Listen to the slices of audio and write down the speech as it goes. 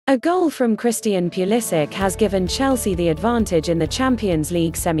A goal from Christian Pulisic has given Chelsea the advantage in the Champions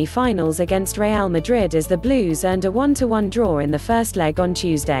League semi-finals against Real Madrid as the Blues earned a 1-1 draw in the first leg on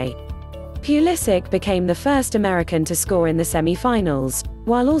Tuesday. Pulisic became the first American to score in the semi-finals,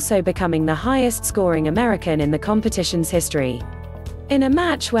 while also becoming the highest-scoring American in the competition's history. In a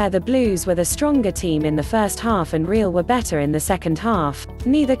match where the Blues were the stronger team in the first half and Real were better in the second half,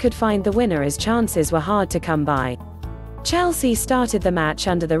 neither could find the winner as chances were hard to come by. Chelsea started the match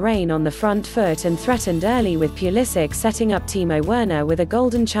under the rain on the front foot and threatened early, with Pulisic setting up Timo Werner with a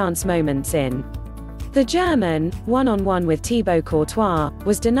golden chance moments in. The German, one-on-one with Thibaut Courtois,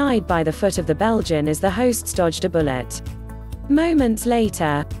 was denied by the foot of the Belgian as the hosts dodged a bullet. Moments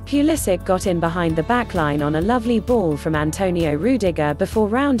later, Pulisic got in behind the backline on a lovely ball from Antonio Rudiger before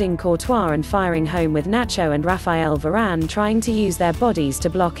rounding Courtois and firing home with Nacho and Raphael Varane trying to use their bodies to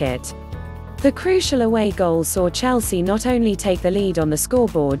block it. The crucial away goal saw Chelsea not only take the lead on the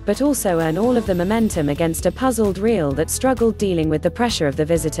scoreboard but also earn all of the momentum against a puzzled Real that struggled dealing with the pressure of the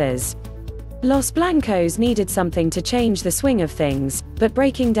visitors. Los Blancos needed something to change the swing of things, but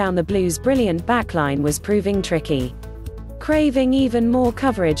breaking down the Blues' brilliant backline was proving tricky. Craving even more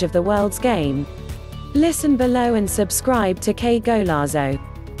coverage of the world's game? Listen below and subscribe to Que Golazo,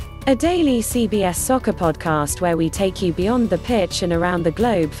 a daily CBS soccer podcast where we take you beyond the pitch and around the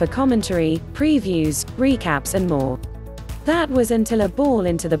globe for commentary, previews, recaps and more. That was until a ball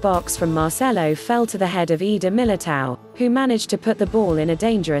into the box from Marcelo fell to the head of Eder Militao, who managed to put the ball in a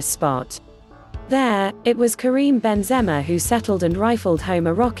dangerous spot. There, it was Karim Benzema who settled and rifled home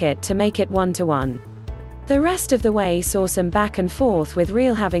a rocket to make it 1-1. The rest of the way saw some back and forth, with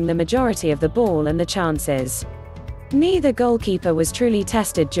Real having the majority of the ball and the chances. Neither goalkeeper was truly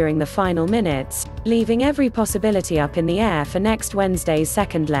tested during the final minutes, leaving every possibility up in the air for next Wednesday's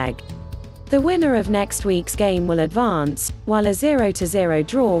second leg. The winner of next week's game will advance, while a 0-0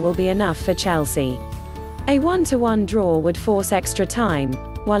 draw will be enough for Chelsea. A 1-1 draw would force extra time,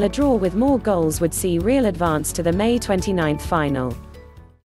 while a draw with more goals would see Real advance to the May 29 final.